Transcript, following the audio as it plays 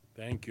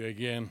Thank you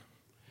again.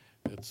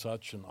 It's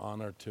such an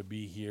honor to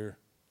be here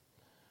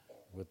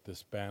with the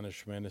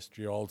Spanish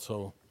ministry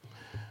also.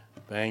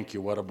 Thank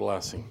you. What a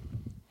blessing.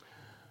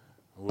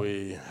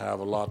 We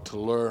have a lot to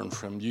learn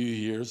from you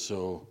here,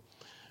 so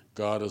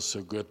God is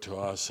so good to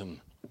us,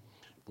 and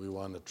we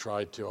want to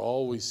try to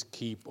always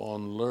keep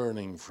on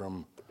learning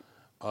from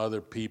other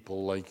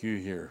people like you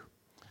here.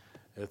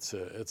 It's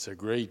a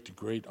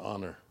great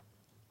honor.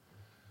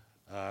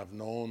 I've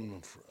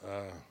known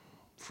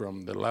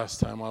from the last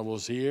time I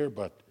was here,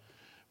 but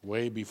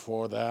way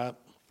before that,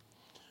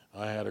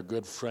 I had a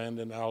good friend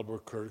in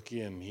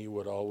Albuquerque, and he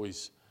would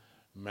always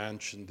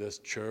mention this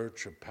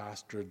church, a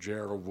Pastor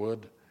Gerald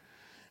Wood,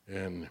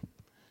 and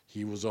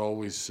he was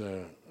always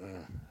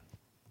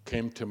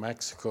came to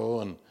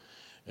Mexico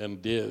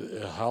and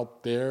did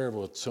help there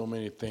with so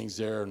many things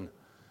there,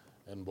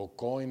 and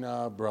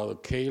Bocoina, Brother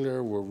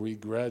Kaler, where we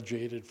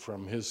graduated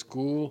from his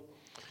school,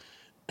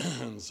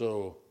 and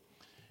so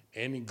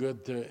any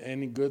good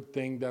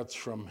thing that's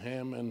from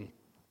him, and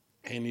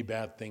any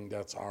bad thing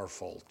that's our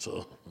fault.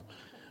 So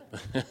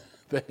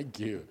thank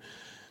you.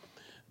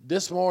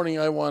 This morning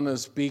I want to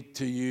speak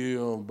to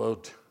you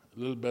about a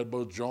little bit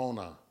about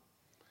Jonah,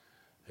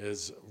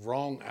 his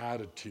wrong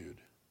attitude,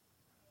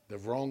 the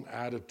wrong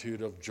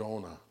attitude of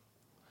Jonah.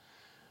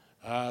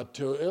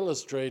 To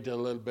illustrate a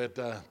little bit,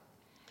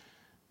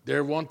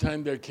 one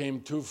time there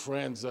came two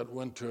friends that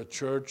went to a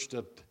church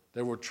that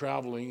they were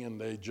traveling, and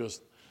they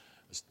just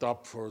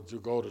stopped to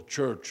go to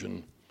church,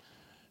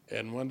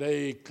 and when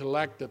they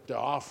collected the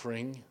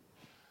offering,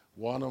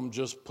 one of them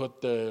just put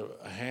the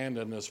hand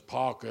in his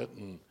pocket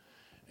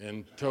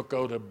and took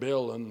out a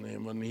bill,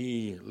 and when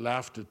he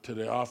left it to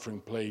the offering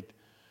plate,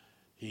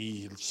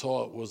 he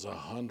saw it was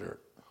 100.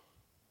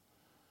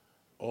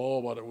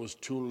 Oh, but it was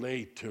too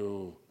late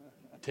to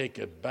take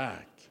it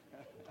back.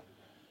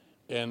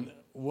 And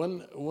when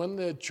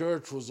the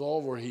church was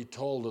over, he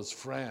told his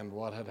friend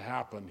what had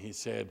happened. He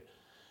said,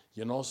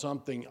 "You know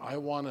something, I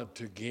wanted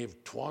to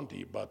give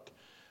 20, but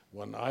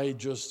when I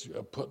just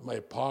put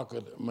my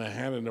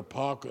hand in the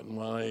pocket, and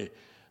when I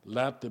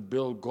let the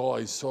bill go,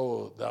 I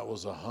saw that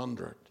was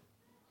 100. It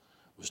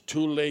was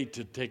too late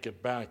to take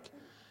it back."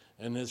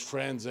 And his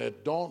friend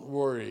said, "Don't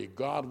worry,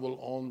 God will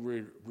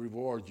only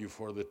reward you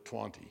for the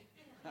 20.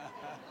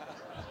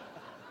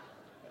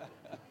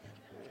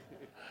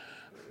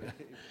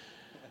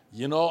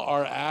 You know,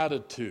 our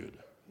attitude,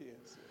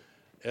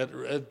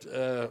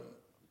 it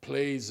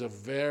plays a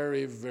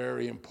very,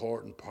 very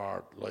important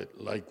part,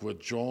 like with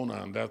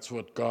Jonah, and that's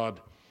what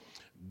God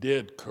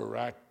did,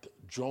 correct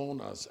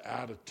Jonah's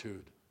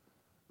attitude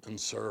in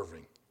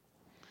serving.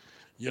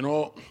 You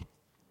know,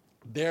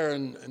 there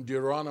in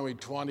Deuteronomy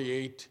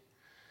 28,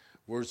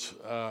 verse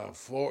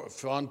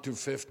 1 to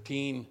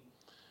 15,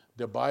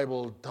 the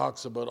Bible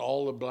talks about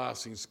all the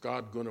blessings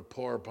God going to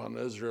pour upon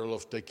Israel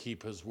if they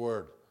keep his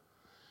word.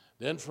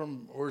 Then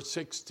from verse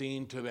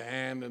 16 to the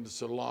end, and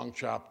it's a long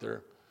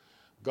chapter,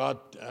 God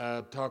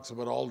talks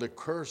about all the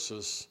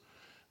curses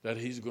that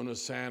he's going to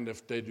send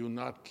if they do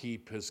not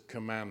keep his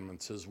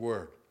commandments, his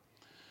word.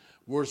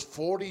 Verse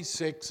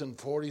 46 and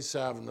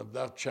 47 of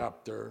that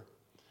chapter,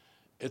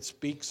 it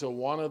speaks of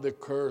one of the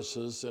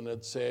curses, and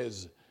it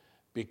says,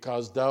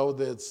 "Because thou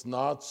didst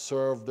not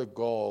serve the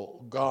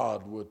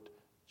God with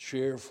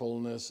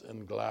cheerfulness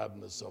and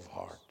gladness of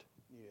heart."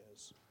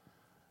 Yes.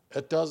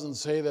 It doesn't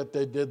say that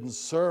they didn't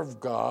serve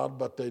God,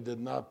 but they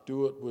did not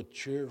do it with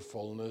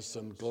cheerfulness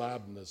and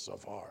gladness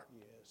of heart.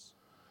 Yes.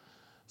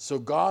 So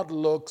God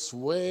looks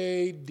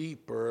way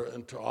deeper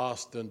into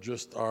us than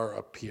just our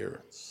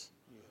appearance.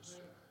 Yes.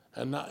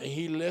 And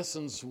he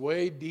listens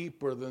way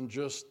deeper than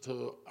just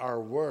to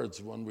our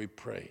words when we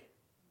pray.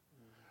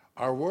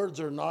 Our words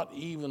are not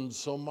even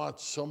so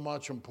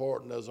much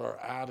important as our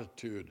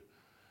attitude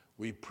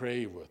we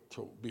pray with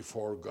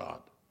before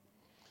God.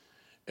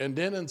 And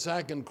then in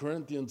 2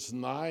 Corinthians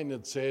 9,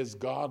 it says,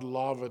 God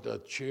loveth a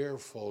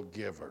cheerful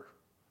giver.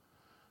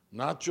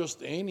 Not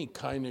just any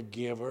kind of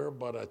giver,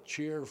 but a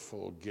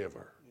cheerful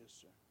giver. Yes,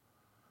 sir.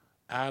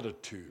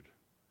 Attitude.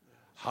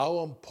 How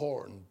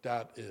important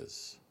that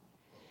is.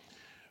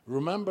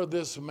 Remember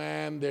this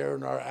man there,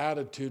 in our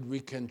attitude, we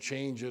can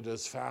change it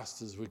as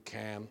fast as we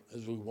can,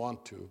 as we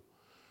want to.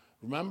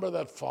 Remember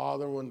that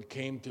father when he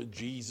came to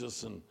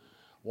Jesus and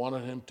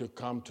wanted him to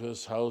come to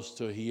his house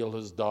to heal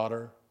his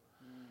daughter?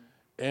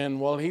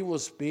 And while he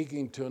was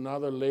speaking to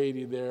another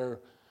lady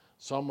there,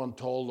 someone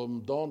told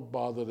him, "Don't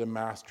bother the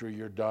master,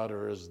 your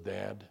daughter is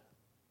dead."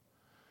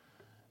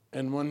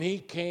 And when he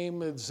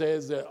came, it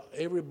says that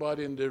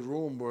everybody in the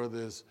room where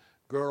this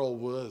girl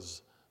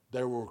was,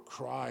 they were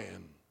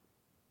crying.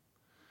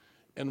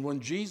 And when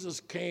Jesus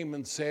came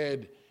and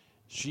said,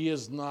 "She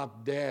is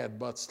not dead,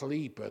 but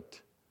sleepeth,"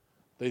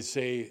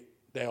 they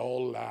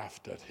all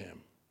laughed at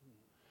him.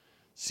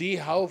 See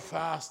how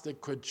fast it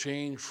could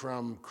change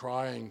from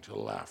crying to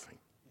laughing.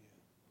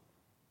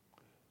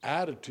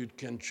 Attitude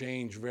can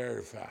change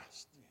very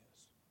fast.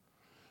 Yes.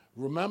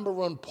 Remember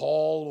when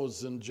Paul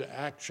was in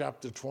Acts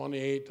chapter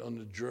 28 on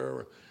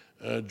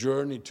the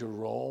journey to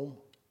Rome,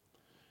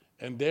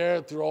 And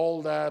there, through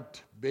all that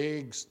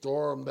big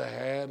storm they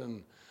had,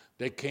 and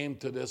they came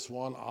to this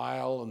one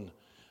isle and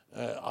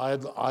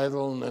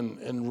idle.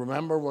 And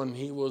remember when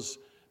he was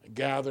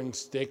gathering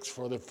sticks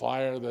for the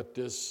fire, that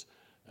this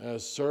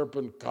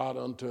serpent caught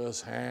onto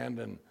his hand,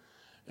 and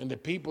the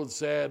people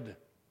said,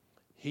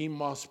 he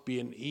must be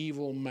an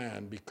evil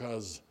man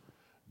because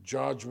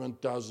judgment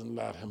doesn't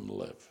let him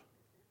live.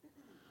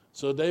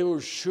 So they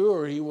were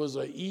sure he was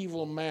an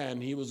evil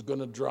man. He was going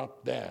to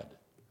drop dead.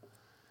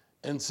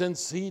 And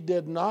since he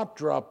did not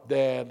drop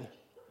dead,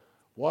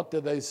 what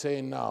did they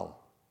say now?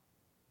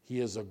 He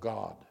is a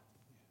god.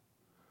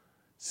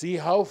 See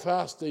how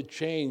fast they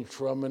changed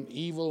from an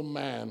evil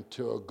man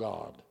to a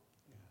god.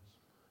 Yes.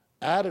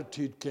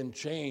 Attitude can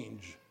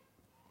change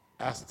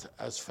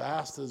as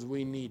fast as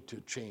we need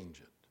to change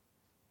it.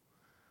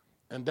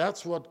 And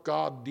that's what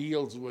God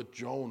deals with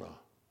Jonah,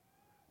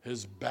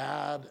 his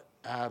bad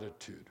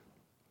attitude.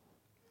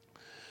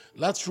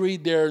 Let's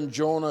read there in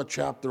Jonah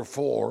chapter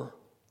 4,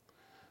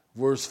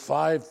 verse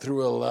 5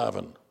 through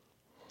 11.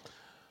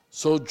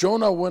 So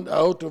Jonah went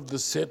out of the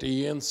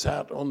city and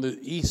sat on the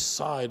east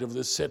side of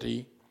the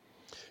city,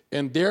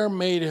 and there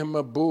made him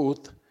a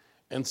booth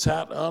and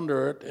sat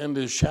under it in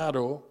the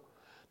shadow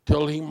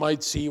till he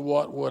might see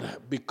what would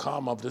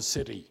become of the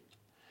city.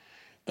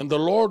 And the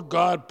Lord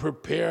God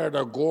prepared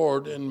a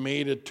gourd and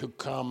made it to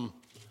come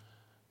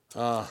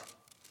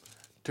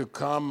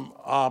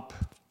up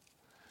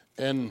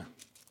and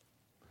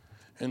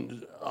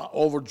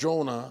over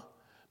Jonah,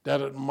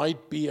 that it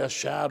might be a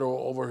shadow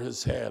over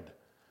his head,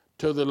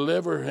 to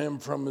deliver him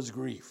from his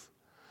grief.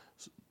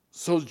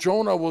 So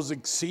Jonah was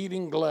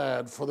exceeding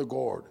glad for the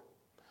gourd.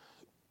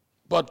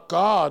 But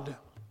God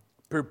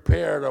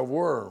prepared a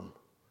worm.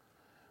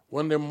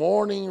 When the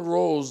morning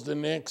rose the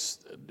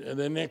next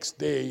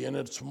day, and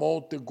it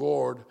smote the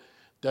gourd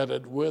that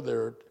it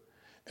withered,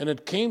 and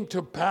it came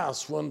to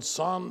pass when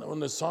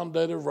the sun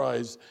did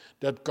arise,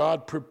 that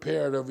God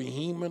prepared a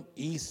vehement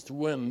east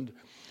wind,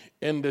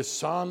 and the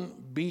sun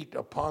beat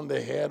upon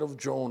the head of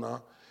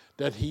Jonah,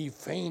 that he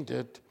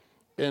fainted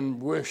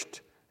and wished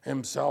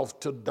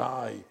himself to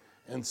die,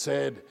 and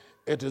said,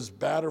 it is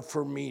better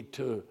for me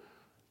to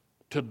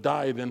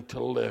die than to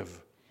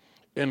live.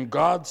 And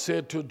God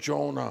said to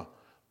Jonah,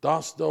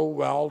 dost thou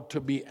well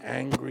to be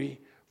angry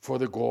for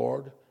the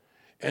gourd?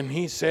 And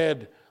he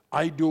said,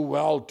 I do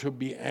well to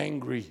be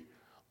angry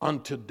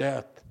unto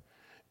death.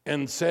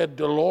 And said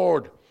the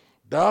Lord,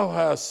 thou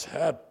hast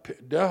had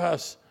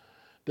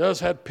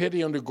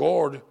pity on the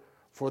gourd,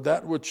 for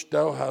that which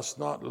thou hast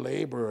not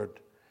labored,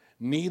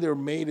 neither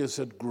madest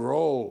it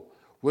grow,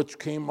 which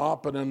came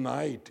up in the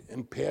night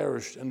and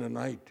perished in the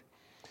night.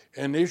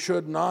 And he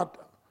should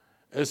not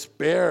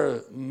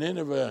spare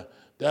Nineveh,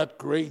 that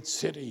great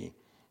city,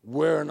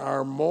 wherein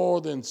are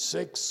more than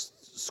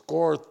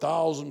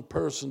 60,000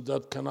 persons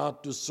that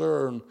cannot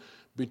discern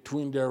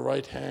between their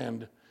right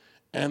hand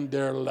and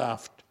their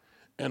left,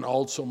 and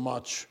also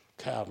much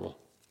cattle.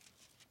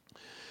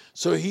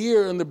 So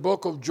here in the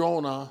book of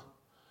Jonah,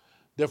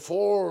 the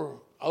four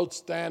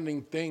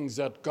outstanding things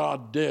that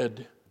God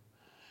did.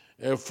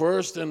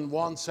 First, in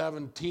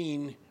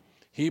 1:17,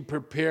 he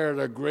prepared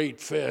a great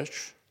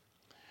fish.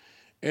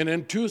 And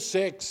in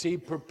 2:6, he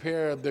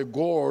prepared the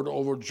gourd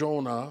over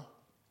Jonah.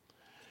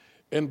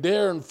 And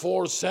there in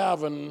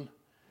 4:7,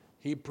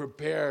 he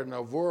prepared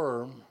a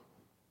worm.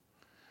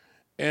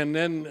 And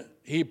then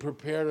he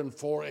prepared in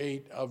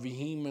 4:8 a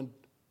vehement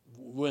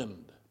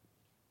wind.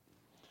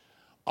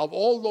 Of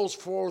all those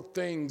four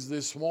things,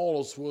 the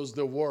smallest was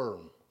the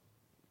worm.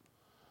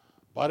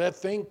 But I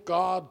think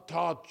God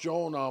taught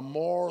Jonah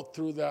more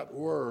through that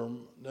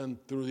worm than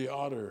through the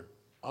other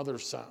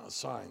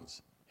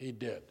signs he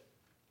did.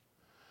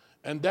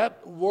 And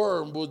that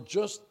worm was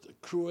just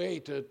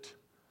created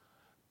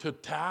to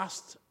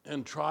test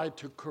and try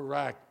to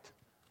correct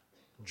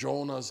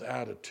Jonah's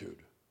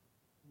attitude.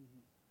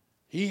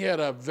 He had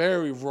a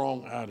very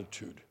wrong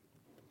attitude.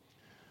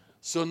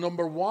 So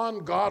number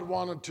one, God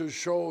wanted to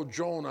show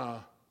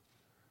Jonah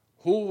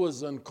who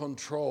was in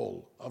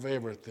control of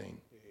everything,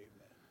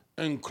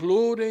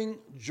 including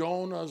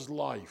Jonah's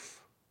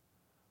life.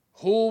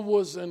 Who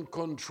was in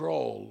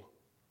control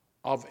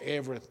of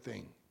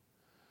everything?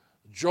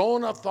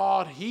 Jonah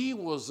thought he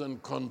was in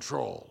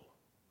control.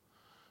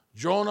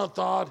 Jonah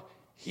thought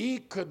he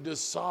could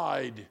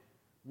decide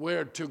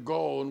where to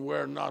go and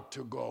where not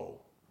to go.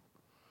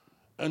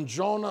 And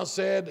Jonah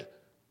said,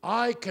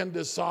 I can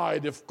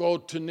decide if go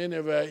to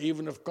Nineveh,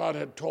 even if God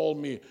had told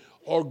me,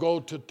 or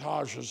go to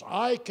Tarshish.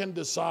 I can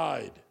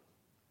decide.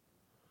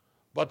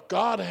 But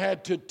God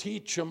had to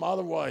teach him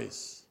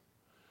otherwise.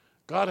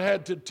 God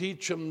had to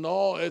teach him,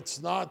 no,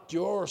 it's not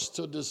yours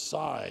to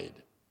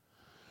decide.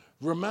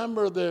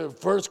 Remember the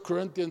 1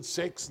 Corinthians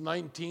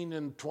 6:19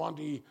 and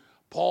 20,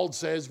 Paul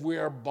says we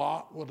are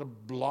bought with a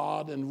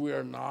blood and we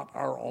are not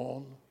our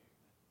own.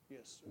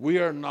 Yes. We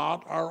are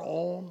not our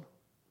own.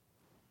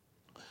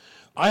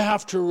 I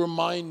have to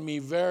remind me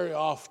very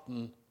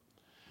often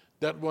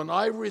that when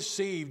I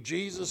received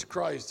Jesus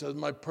Christ as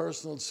my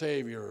personal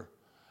Savior,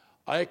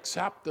 I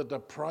accepted a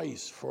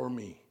price for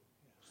me.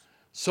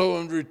 So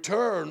in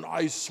return,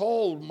 I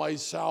sold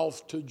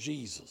myself to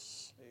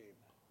Jesus.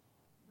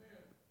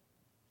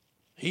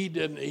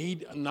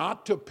 He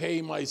not to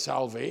pay my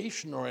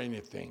salvation or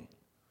anything.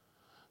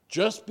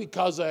 Just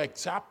because I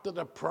accepted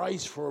a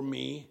price for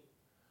me,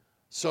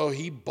 so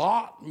he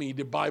bought me.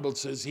 The Bible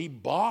says he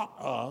bought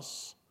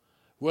us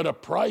with a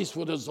price,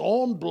 with his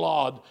own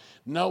blood.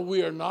 Now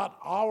we are not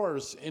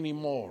ours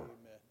anymore.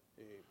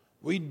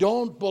 We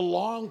don't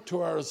belong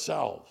to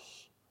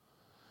ourselves.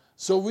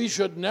 So we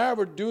should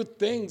never do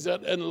things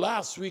that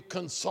unless we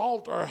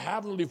consult our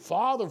Heavenly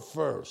Father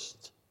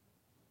first.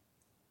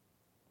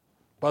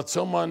 But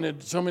so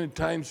many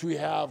times we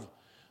have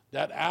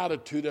that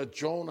attitude that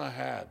Jonah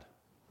had.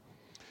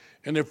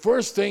 And the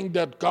first thing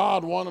that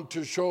God wanted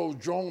to show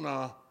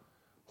Jonah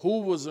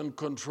who was in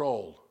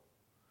control.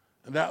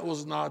 And that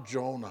was not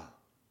Jonah.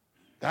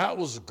 That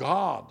was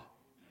God.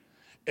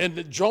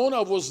 And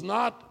Jonah was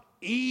not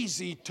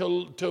easy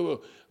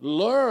to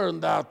learn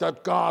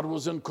that God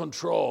was in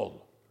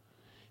control.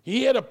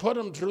 He had to put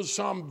him through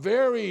some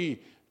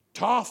very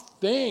tough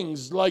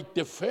things like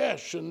the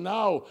fish, and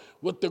now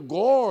with the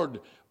gourd,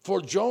 for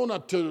Jonah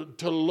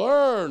to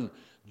learn,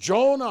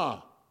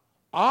 Jonah,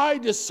 I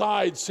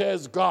decide,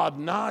 says God,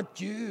 not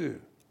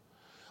you.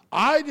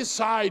 I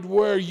decide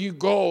where you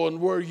go and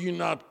where you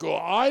not go.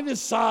 I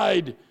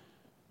decide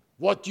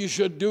what you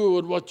should do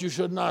and what you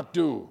should not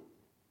do.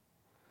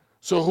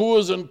 So who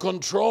is in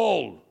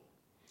control?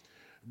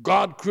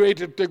 God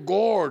created the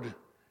gourd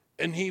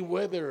and he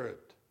withered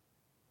it.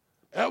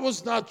 That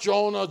was not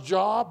Jonah's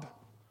job.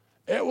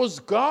 It was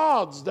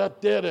God's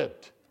that did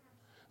it.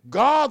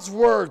 God's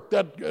work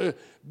that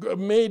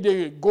made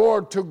the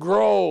gourd to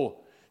grow.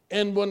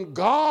 And when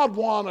God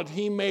wanted,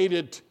 he made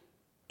it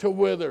to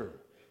wither.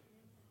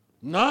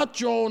 Not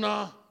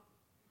Jonah.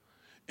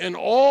 And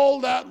all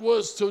that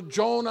was to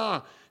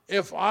Jonah,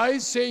 if I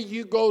say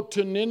you go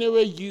to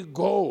Nineveh, you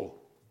go.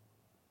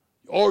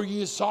 Or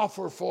you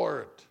suffer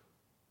for it.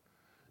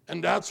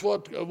 And that's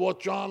what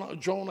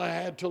Jonah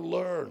had to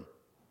learn.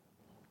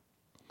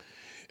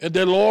 And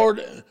the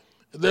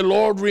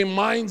Lord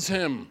reminds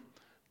him,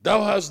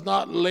 thou hast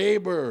not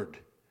labored,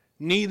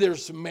 neither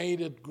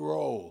made it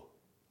grow.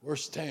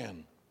 Verse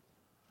 10.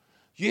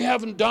 You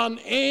haven't done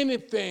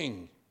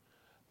anything,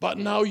 but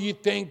now you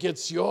think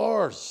it's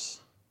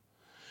yours.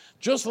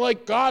 Just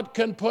like God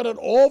can put it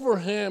over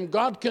him,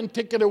 God can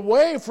take it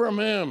away from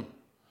him.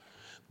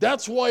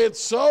 That's why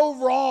it's so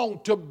wrong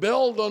to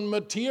build on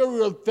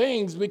material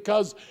things,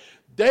 because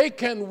they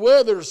can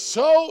wither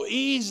so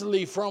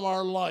easily from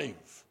our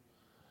life.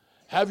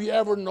 Have you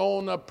ever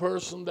known a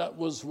person that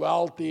was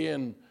wealthy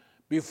and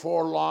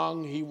before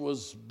long he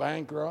was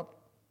bankrupt?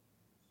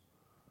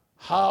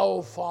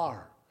 How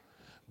far?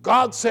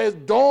 God says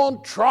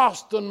don't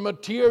trust in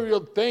material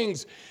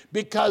things,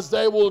 because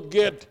they will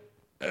get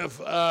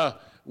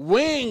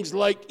wings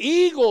like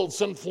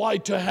eagles and fly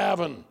to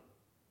heaven.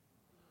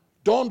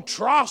 Don't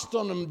trust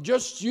on them.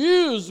 Just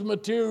use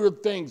material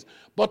things,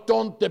 but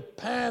don't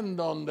depend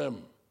on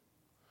them.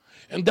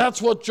 And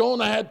that's what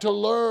Jonah had to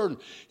learn.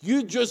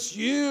 You just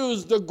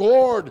use the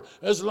gourd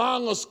as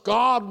long as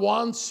God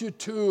wants you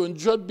to, and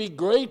should be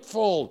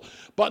grateful.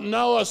 But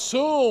now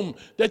assume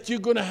that you're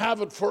going to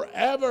have it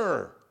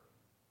forever,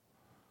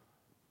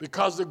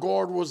 because the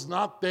gourd was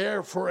not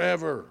there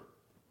forever.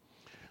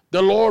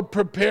 The Lord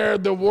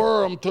prepared the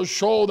worm to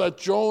show that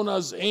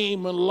Jonah's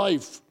aim in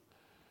life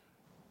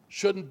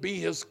shouldn't be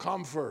his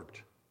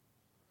comfort.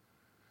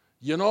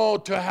 You know,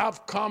 to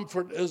have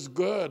comfort is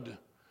good.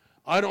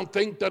 I don't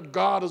think that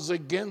God is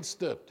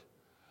against it.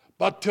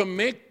 But to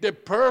make the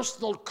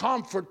personal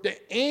comfort the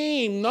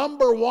aim,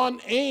 number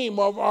one aim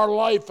of our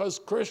life as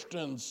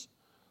Christians,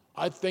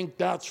 I think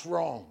that's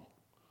wrong.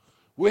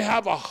 We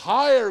have a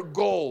higher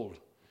goal.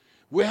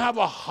 We have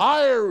a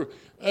higher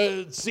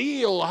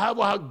zeal, have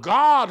a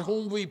God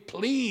whom we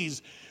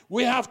please.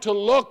 We have to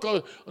look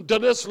to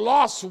this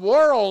lost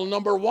world,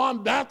 number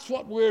one. That's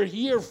what we're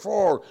here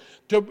for,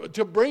 to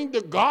bring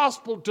the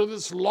gospel to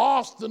this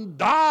lost and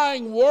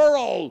dying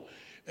world,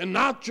 and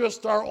not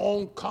just our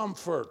own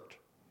comfort.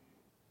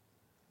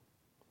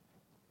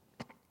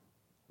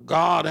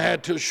 God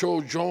had to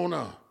show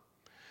Jonah.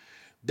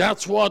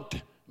 That's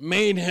what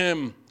made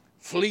him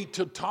flee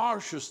to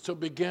Tarshish to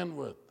begin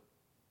with.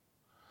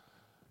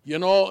 You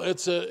know,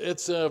 it's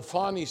a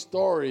funny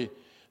story.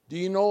 Do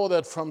you know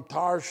that from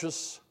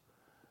Tarshish,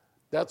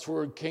 that's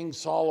where King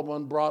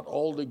Solomon brought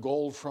all the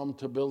gold from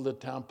to build the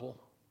temple?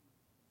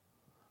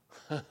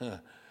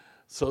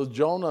 So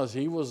Jonah,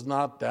 he was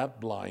not that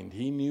blind.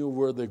 He knew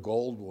where the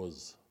gold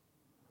was.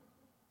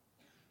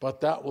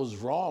 But that was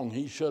wrong.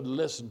 He should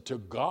listen to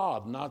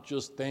God, not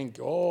just think,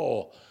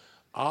 oh,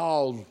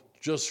 I'll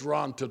just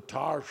run to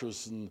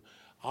Tarshish and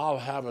I'll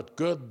have it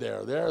good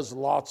there. There's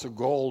lots of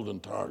gold in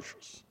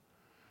Tarshish.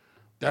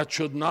 That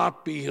should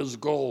not be his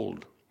goal.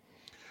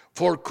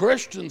 For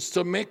Christians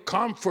to make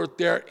comfort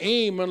their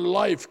aim in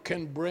life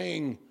can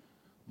bring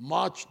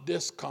much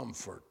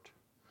discomfort.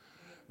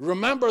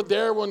 Remember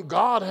there when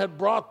God had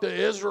brought the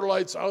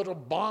Israelites out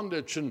of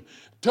bondage and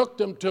took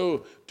them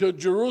to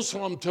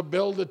Jerusalem to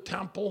build a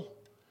temple?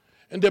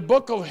 In the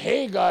book of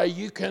Haggai,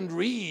 you can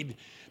read,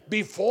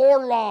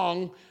 before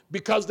long,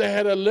 because they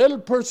had a little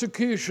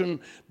persecution,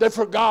 they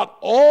forgot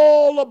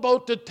all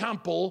about the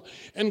temple.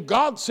 And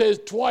God says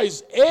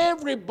twice,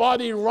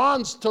 everybody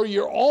runs to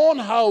your own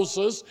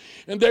houses.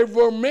 And they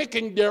were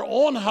making their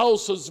own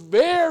houses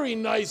very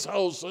nice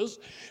houses.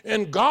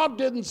 And God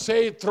didn't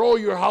say throw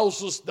your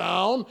houses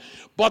down.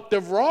 But the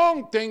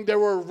wrong thing, they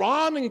were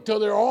running to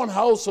their own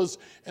houses,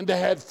 and they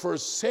had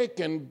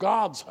forsaken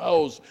God's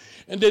house.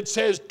 And it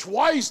says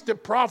twice, the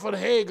prophet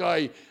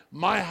Haggai,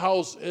 my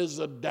house is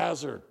a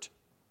desert.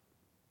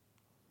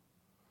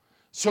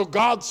 So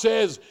God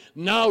says,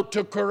 now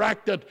to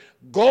correct it,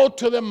 go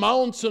to the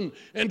mountain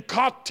and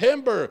cut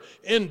timber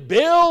and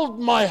build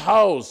my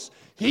house.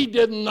 He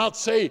did not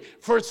say,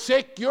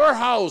 forsake your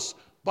house,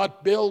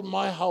 but build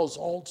my house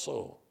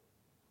also.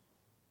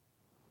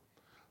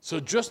 So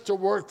just to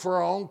work for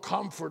our own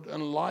comfort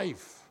in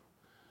life,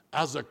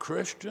 as a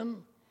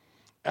Christian,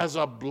 as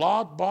a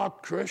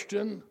blood-bought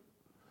Christian,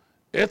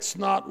 it's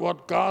not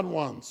what God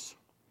wants.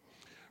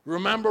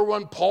 Remember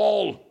when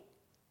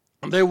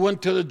they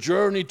went to the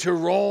journey to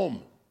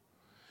Rome,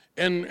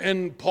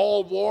 and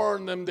Paul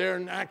warned them there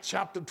in Acts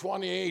chapter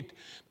 28,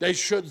 they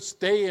should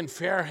stay in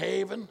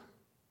Fairhaven.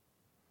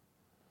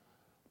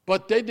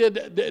 But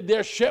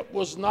their ship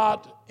was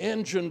not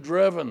engine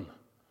driven.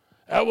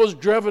 It was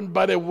driven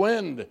by the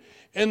wind.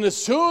 And as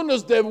soon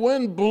as the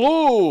wind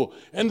blew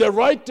in the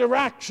right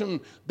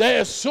direction, they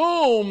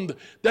assumed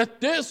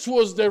that this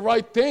was the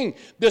right thing.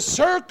 The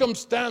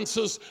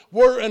circumstances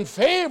were in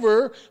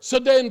favor, so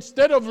they,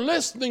 instead of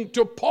listening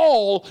to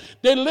Paul,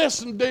 they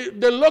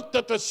looked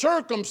at the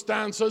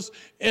circumstances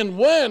and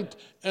went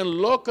and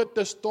looked at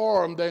the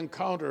storm they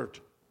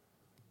encountered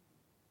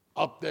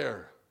up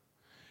there.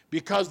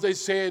 Because they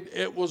said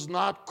it was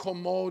not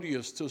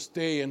commodious to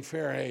stay in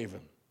Fairhaven.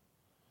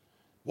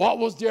 What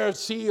was their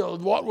seal?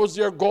 What was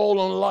their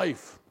goal in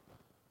life?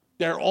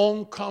 Their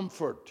own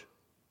comfort.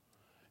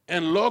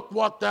 And look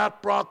what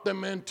that brought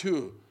them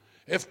into.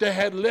 If they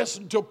had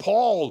listened to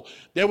Paul,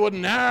 they would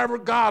never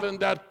got in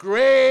that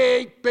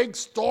great big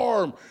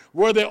storm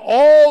where they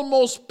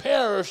almost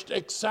perished,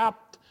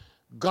 except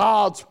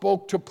God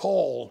spoke to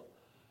Paul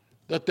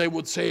that they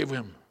would save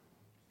him.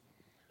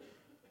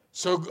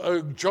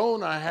 So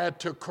Jonah had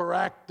to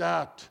correct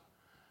that,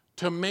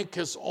 to make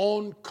his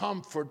own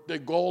comfort the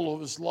goal of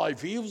his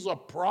life. He was a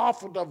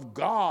prophet of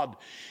God.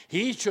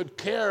 He should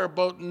care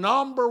about,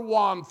 number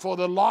one, for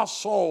the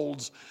lost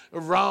souls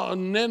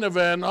around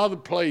Nineveh and other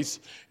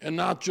place, and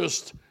not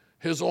just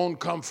his own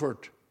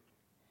comfort.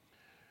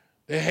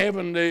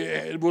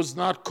 It was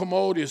not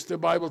commodious, the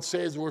Bible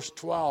says, verse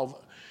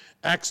 12,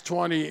 Acts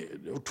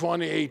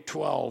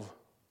 28:12.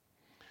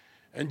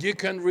 And you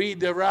can read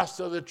the rest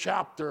of the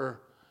chapter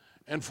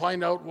and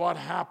find out what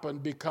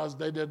happened because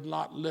they did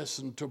not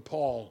listen to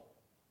Paul.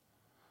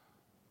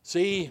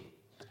 See,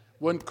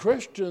 when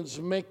Christians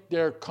make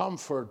their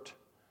comfort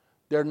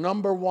their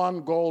number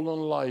one goal in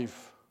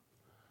life,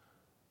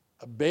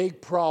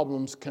 big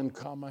problems can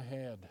come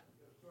ahead.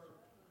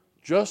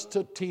 Just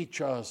to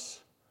teach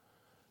us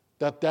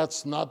that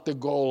that's not the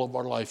goal of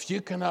our life. You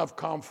can have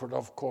comfort,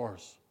 of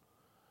course,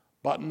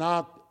 but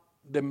not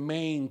the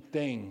main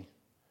thing.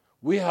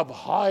 We have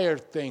higher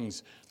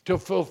things to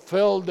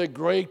fulfill the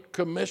Great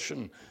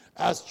Commission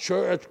as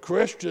church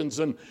Christians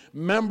and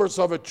members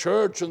of a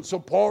church, and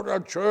support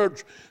our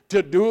church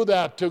to do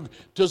that,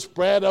 to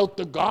spread out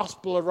the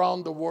gospel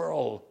around the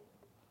world.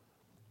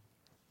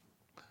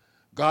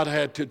 God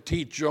had to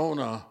teach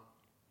Jonah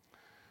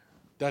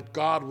that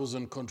God was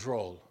in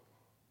control.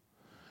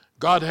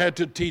 God had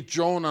to teach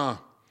Jonah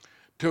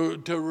to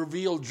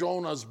reveal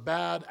Jonah's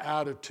bad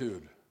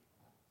attitude,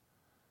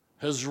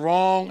 his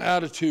wrong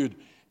attitude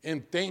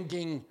in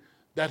thinking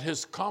that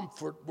his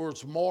comfort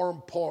was more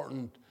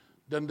important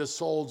than the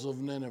souls of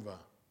Nineveh.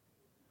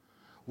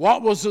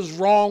 What was his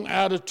wrong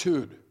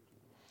attitude?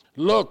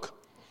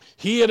 Look,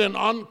 he had an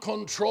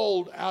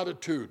uncontrolled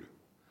attitude.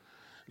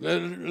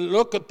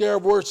 Look at there,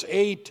 verse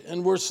 8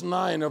 and verse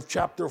 9 of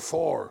chapter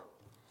 4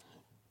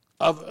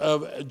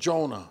 of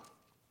Jonah.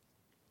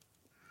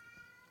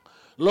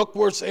 Look,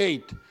 verse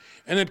 8.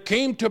 And it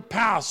came to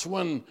pass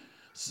when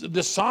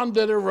the sun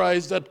did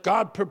arise that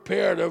God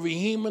prepared a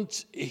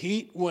vehement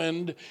heat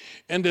wind,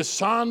 and the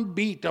sun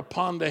beat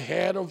upon the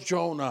head of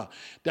Jonah,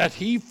 that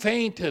he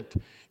fainted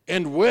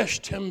and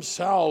wished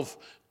himself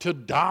to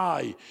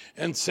die,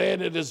 and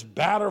said, it is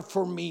better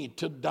for me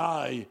to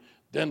die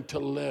than to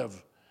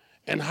live.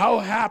 And how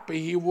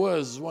happy he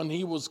was when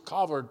he was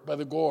covered by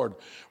the gourd.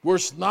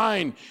 Verse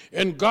 9,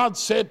 and God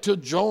said to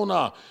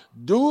Jonah,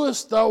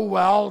 doest thou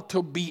well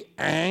to be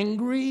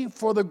angry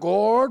for the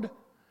gourd?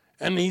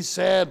 And he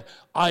said,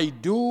 I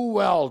do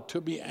well to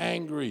be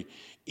angry,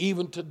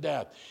 even to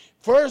death.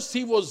 First,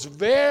 he was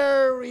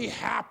very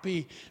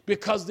happy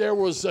because there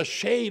was a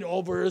shade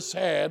over his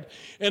head.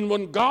 And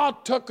when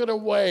God took it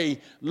away,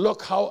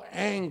 look how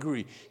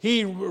angry.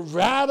 He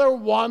rather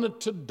wanted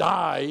to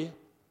die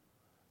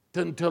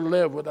than to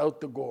live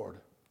without the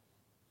gourd.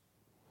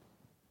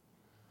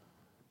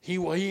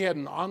 He had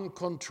an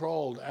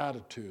uncontrolled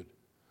attitude.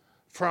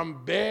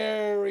 from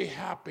very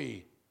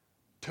happy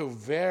to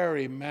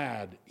very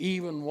mad,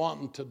 even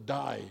wanting to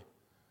die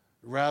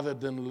rather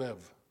than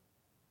live.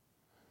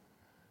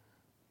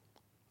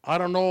 I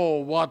don't know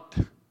what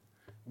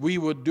we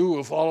would do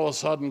if all of a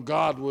sudden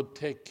God would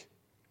take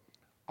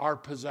our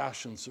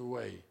possessions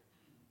away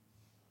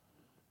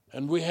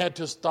and we had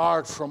to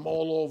start from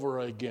all over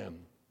again.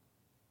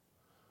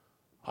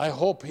 I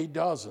hope he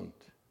doesn't,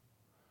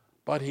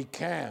 but he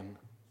can.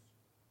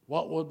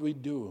 What would we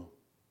do?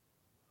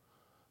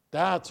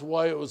 That's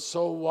why it was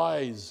so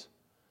wise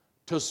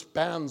to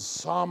spend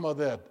some of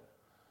it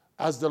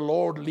as the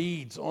Lord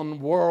leads on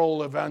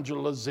world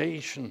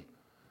evangelization.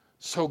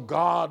 So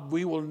God,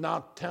 we will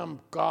not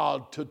tempt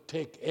God to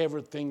take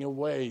everything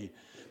away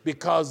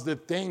because the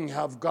thing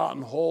have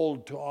gotten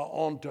hold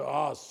onto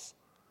us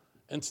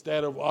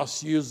instead of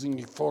us using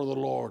it for the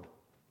Lord.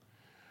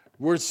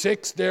 Verse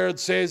 6 there it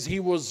says he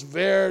was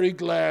very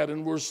glad.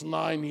 In verse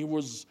 9 he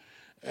was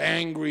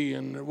angry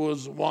and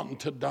was wanting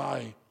to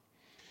die.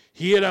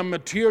 He had a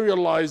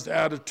materialized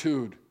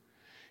attitude.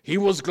 He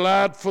was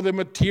glad for the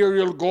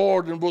material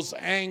gourd and was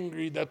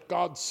angry that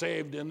God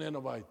saved the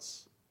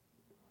Ninevites.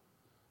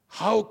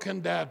 How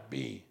can that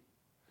be?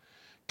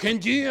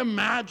 Can you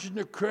imagine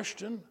a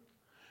Christian?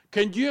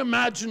 Can you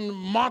imagine,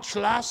 much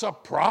less a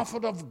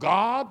prophet of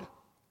God,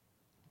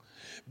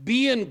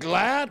 being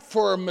glad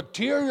for a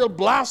material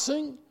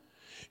blessing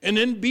and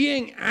then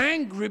being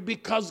angry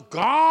because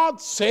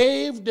God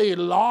saved the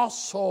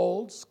lost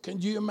souls? Can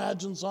you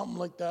imagine something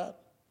like that?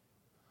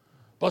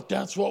 But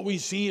that's what we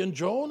see in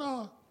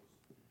Jonah.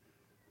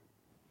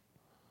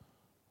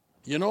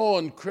 You know,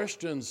 in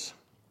Christians,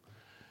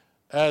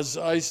 as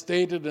I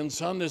stated in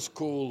Sunday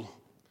school,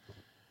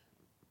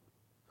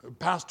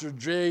 Pastor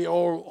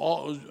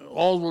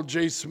Oswald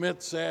J.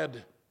 Smith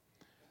said,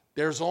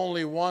 there's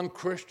only one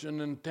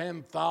Christian in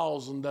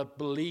 10,000 that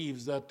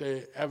believes that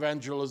the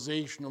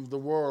evangelization of the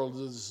world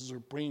is the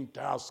supreme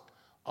task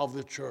of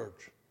the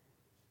church.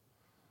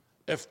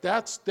 If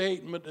that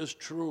statement is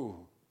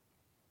true,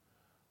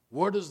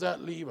 where does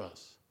that leave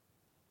us?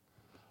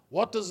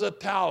 What does it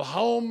tell?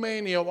 How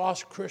many of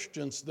us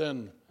Christians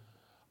then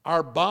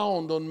are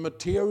bound on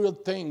material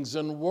things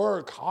and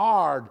work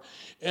hard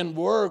and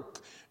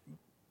work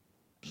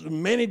as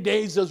many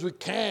days as we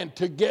can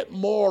to get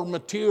more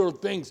material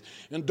things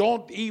and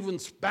don't even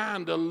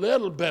spend a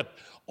little bit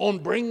on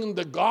bringing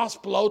the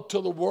gospel out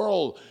to the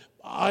world?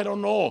 I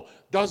don't know.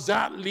 Does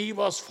that leave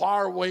us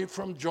far away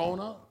from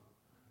Jonah,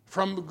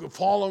 from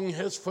following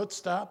his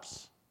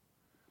footsteps?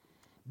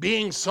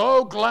 Being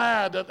so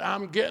glad that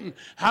I'm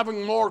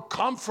having more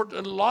comfort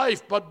in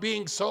life, but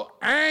being so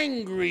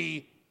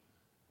angry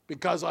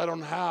because I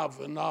don't have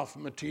enough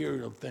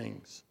material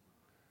things.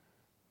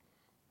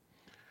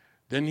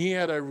 Then he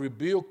had a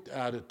rebuked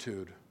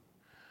attitude.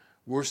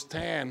 Verse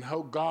 10,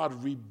 how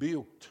God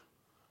rebuked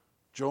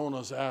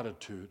Jonah's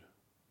attitude.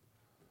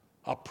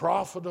 A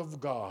prophet of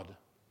God.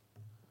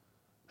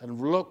 And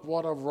look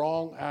what a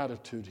wrong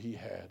attitude he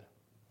had.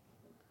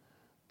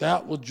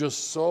 That was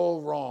just so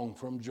wrong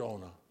from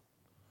Jonah.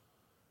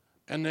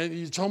 And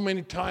then so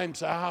many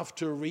times I have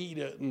to read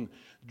it and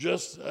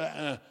just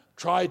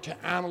try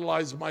to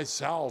analyze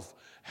myself.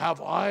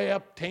 Have I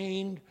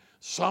obtained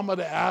some of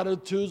the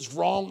attitudes,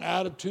 wrong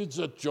attitudes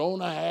that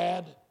Jonah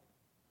had?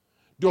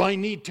 Do I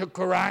need to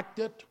correct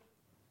it?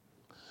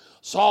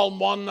 Psalm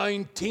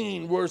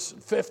 119, verse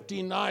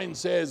 59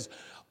 says,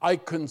 I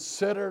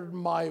considered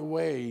my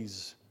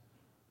ways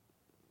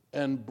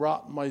and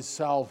brought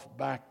myself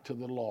back to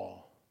the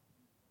law.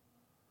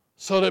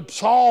 So the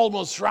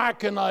psalmist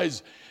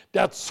recognized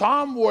that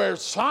somewhere,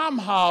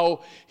 somehow,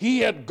 he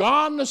had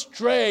gone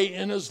astray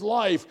in his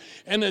life.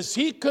 And as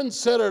he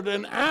considered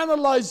and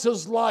analyzed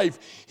his life,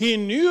 he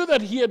knew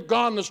that he had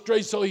gone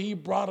astray, so he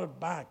brought it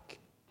back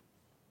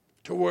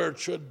to where it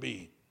should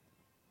be.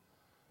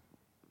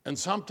 And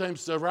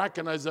sometimes to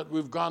recognize that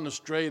we've gone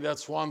astray,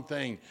 that's one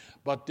thing.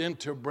 But then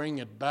to bring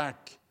it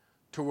back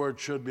to where it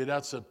should be,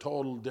 that's a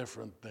total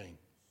different thing.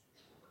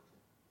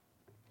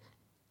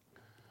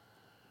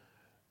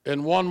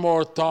 And one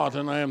more thought,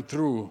 and I am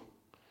through.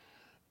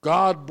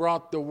 God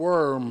brought the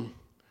worm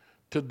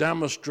to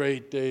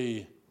demonstrate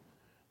the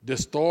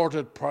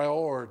distorted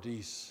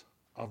priorities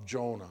of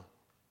Jonah.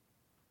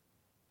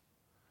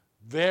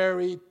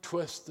 Very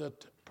twisted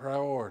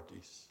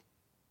priorities.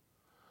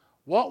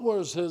 What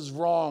was his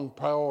wrong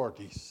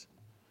priorities?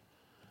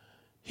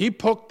 He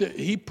put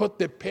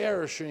the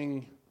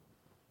perishing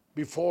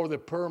before the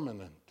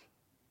permanent.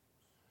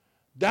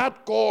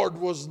 That gourd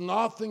was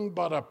nothing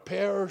but a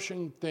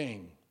perishing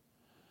thing.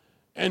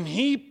 And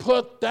he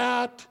put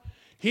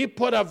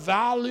a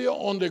value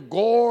on the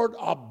gourd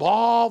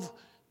above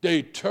the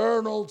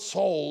eternal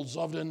souls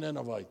of the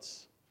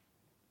Ninevites.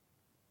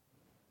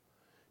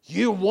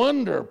 You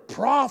wonder,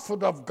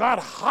 prophet of God,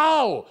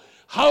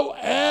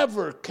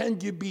 however can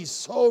you be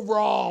so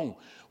wrong?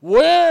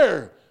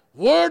 Where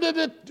did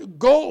it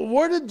go?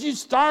 Where did you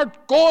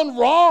start going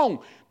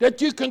wrong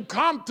that you can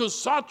come to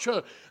such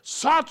a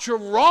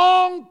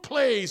wrong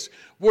place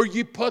where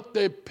you put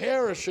the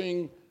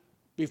perishing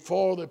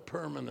before the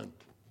permanent?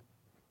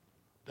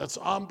 That's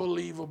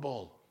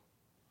unbelievable.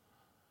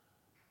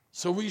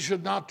 So we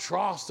should not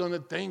trust on the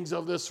things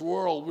of this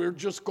world. We're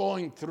just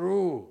going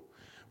through.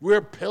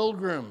 We're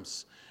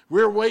pilgrims.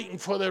 We're waiting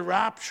for the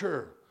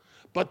rapture.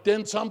 But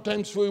then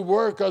sometimes we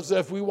work as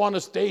if we want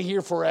to stay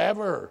here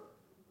forever.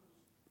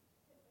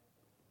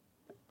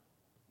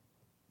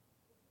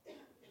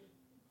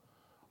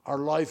 Our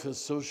life is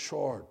so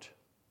short.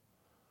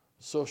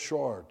 So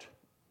short.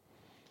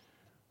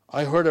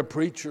 I heard a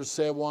preacher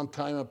say one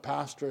time, a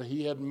pastor,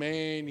 he had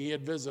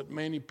visited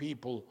many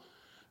people,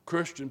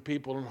 Christian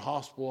people in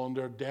hospital on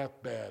their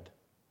deathbed.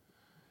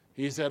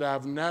 He said,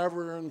 I've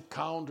never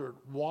encountered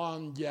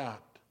one yet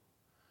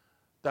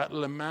that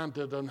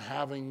lamented on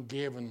having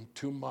given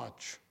too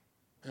much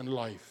in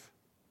life.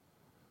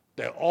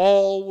 They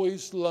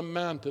always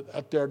lamented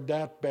at their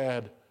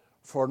deathbed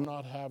for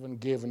not having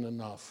given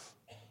enough.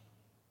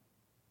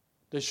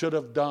 They should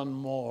have done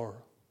more.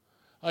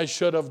 I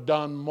should have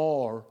done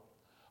more.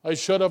 I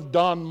should have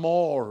done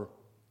more.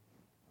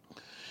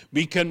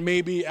 We can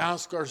maybe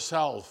ask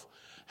ourselves,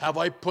 have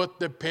I put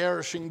the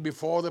perishing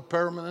before the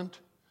permanent?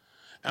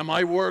 Am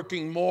I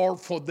working more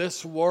for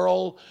this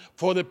world,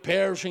 for the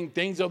perishing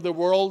things of the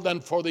world, than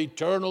for the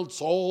eternal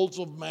souls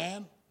of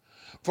man?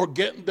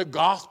 Forgetting the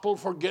gospel,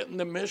 forgetting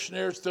the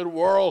missionaries to the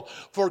world,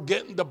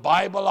 forgetting the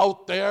Bible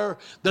out there,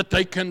 that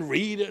they can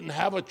read it and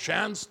have a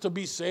chance to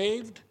be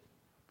saved?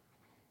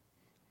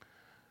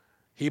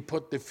 He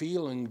put the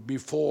feeling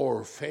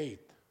before faith.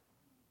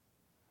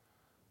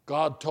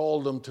 God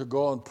told him to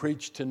go and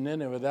preach to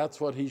Nineveh. That's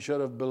what he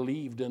should have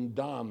believed and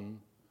done.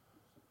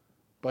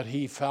 But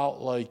he felt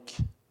like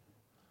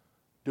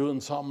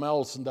doing something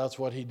else, and that's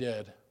what he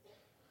did.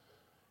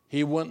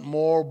 He went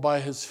more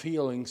by his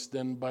feelings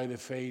than by the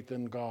faith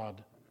in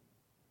God.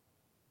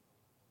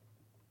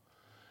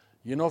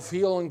 You know,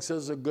 feelings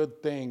is a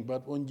good thing,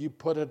 but when you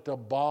put it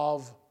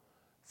above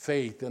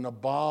faith and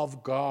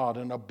above God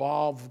and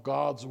above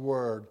God's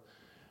word,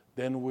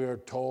 then we're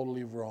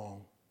totally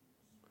wrong.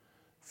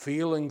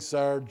 Feelings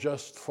are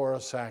just for a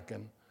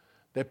second.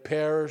 They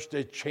perish,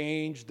 they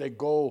change, they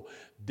go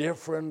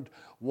different.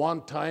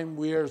 One time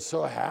we are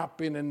so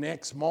happy, and the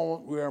next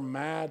moment we are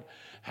mad.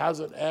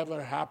 Has it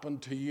ever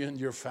happened to you and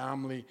your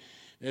family?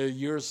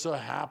 You're so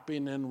happy,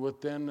 and then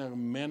within a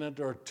minute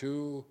or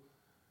two,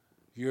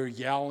 you're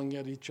yelling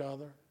at each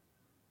other?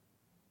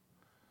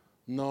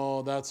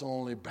 No, that's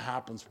only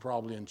happens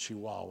probably in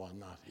Chihuahua,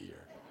 not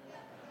here.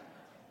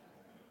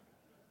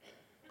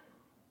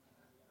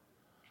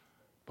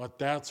 But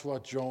that's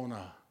what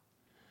Jonah,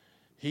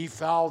 he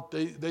felt.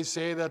 They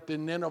say that the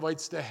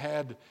Ninevites, they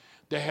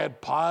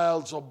had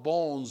piles of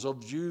bones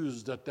of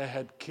Jews that they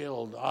had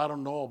killed. I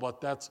don't know, but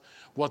that's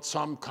what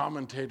some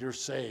commentators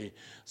say.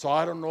 So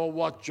I don't know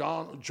what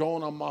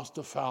Jonah must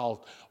have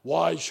felt.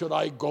 Why should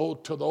I go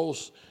to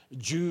those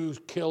Jew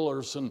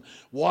killers? And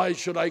why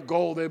should I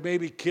go? They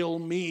maybe kill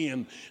me,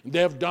 and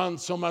they've done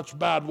so much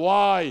bad.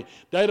 Why?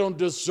 They don't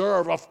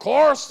deserve. Of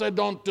course they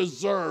don't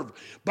deserve.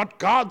 But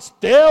God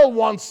still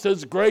wants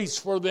his grace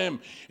for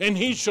them, and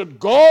he should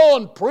go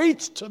and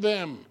preach to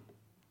them.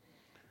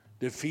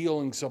 The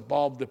feelings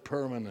above the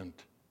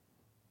permanent.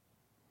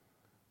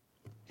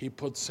 He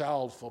put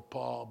self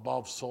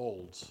above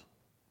souls.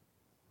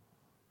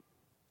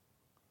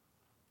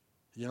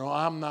 You know,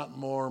 I'm not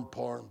more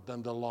important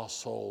than the lost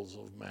souls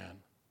of man.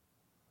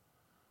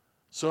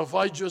 So if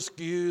I just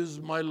use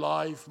my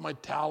life, my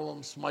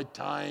talents, my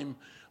time,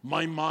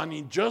 my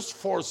money just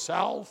for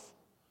self,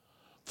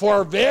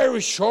 for a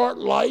very short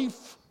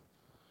life,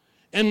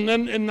 and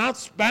not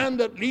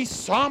spend at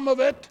least some of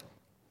it,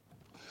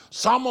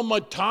 some of my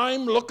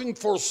time looking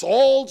for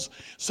souls,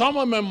 some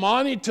of my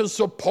money to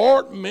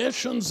support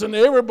missions and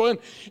everybody,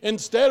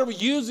 instead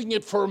of using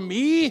it for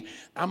me,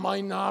 am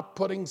I not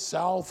putting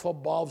self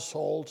above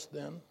souls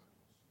then?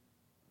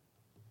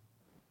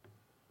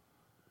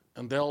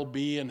 And they'll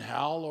be in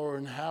hell or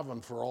in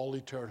heaven for all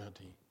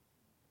eternity.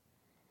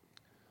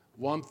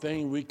 One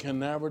thing we can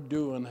never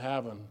do in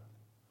heaven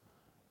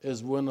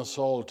is win a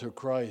soul to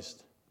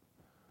Christ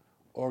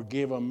or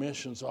give a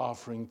missions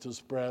offering to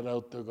spread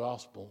out the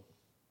gospel.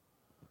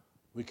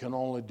 We can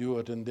only do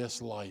it in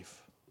this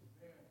life.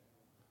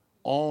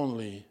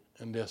 Only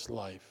in this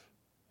life.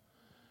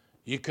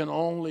 You can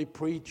only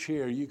preach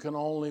here. You can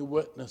only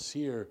witness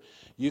here.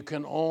 You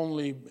can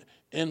only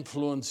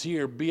influence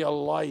here. Be a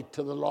light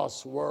to the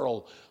lost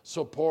world.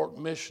 Support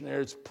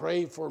missionaries.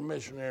 Pray for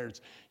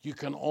missionaries. You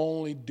can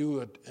only do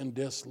it in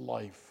this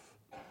life.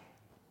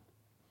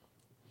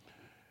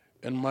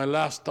 In my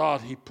last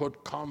thought, he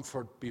put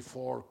comfort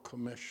before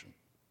commission.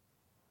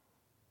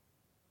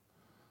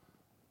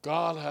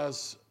 God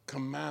has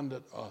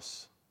commanded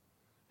us,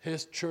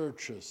 his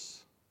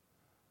churches,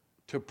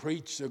 to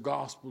preach the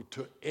gospel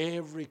to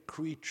every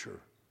creature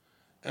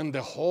in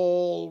the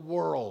whole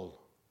world.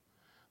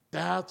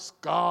 That's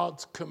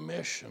God's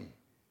commission.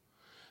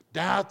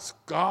 That's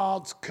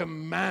God's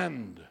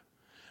command.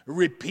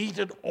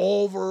 repeated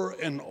over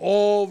and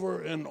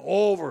over and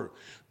over,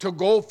 to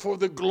go for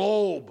the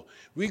globe.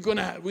 We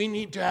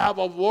need to have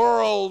a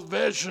world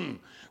vision.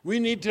 We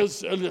need to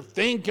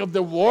think of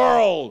the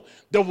world.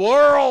 The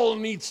world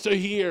needs to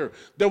hear.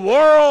 The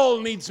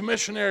world needs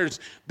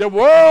missionaries. The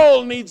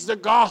world needs the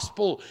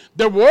gospel.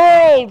 The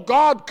world,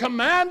 God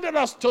commanded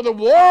us to the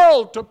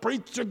world to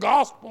preach the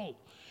gospel.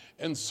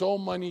 And so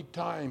many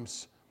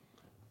times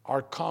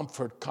our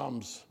comfort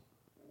comes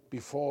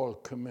before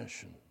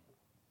commission.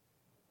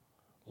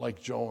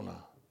 Like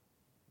Jonah.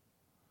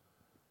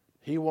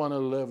 He wanted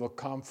to live a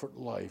comfort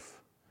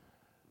life.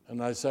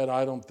 And I said,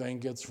 I don't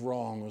think it's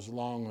wrong as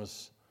long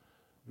as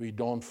we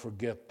don't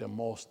forget the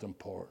most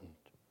important,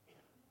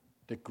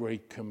 the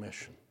Great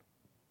Commission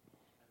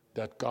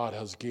that God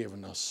has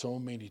given us so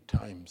many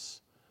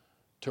times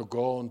to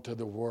go into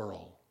the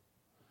world.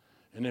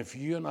 And if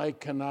you and I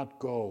cannot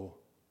go,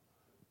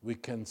 we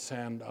can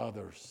send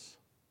others.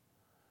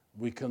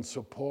 We can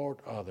support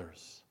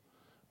others.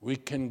 We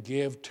can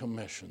give to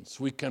missions.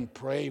 We can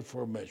pray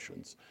for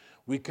missions.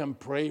 We can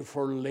pray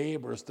for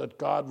laborers, that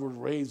God would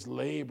raise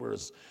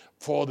laborers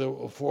for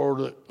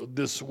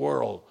this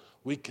world.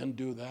 We can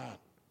do that.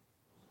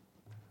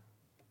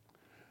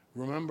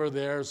 Remember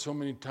there so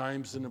many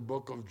times in the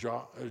book of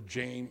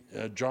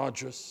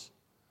Judges,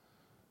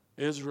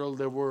 Israel,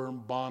 they were in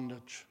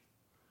bondage.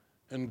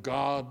 And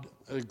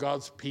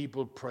God's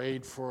people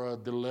prayed for a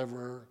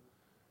deliverer,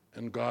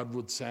 and God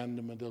would send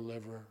them a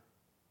deliverer.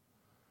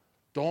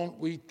 Don't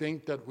we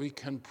think that we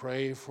can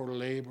pray for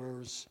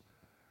laborers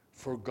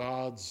for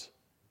God's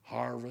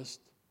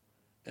harvest,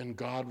 and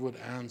God would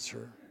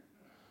answer?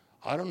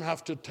 I don't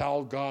have to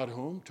tell God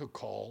whom to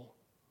call.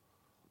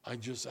 I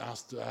just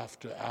have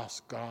to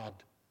ask God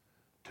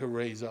to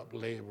raise up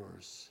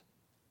laborers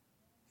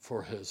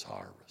for his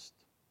harvest.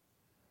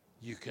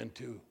 You can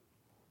too.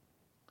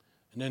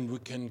 And then we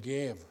can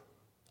give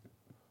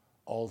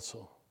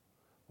also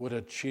with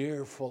a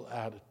cheerful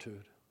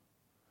attitude.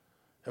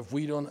 If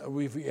we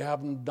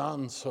haven't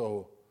done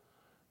so,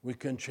 we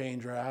can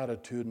change our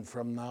attitude and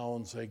from now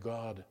on say,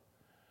 God,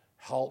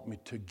 help me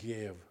to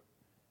give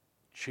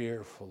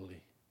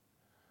cheerfully,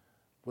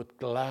 with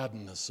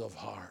gladness of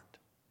heart,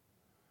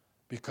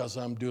 because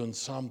I'm doing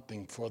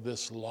something for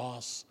this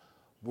lost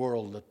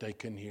world that they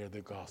can hear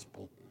the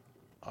gospel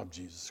of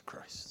Jesus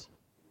Christ.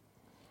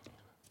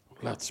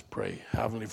 Let's pray. Heavenly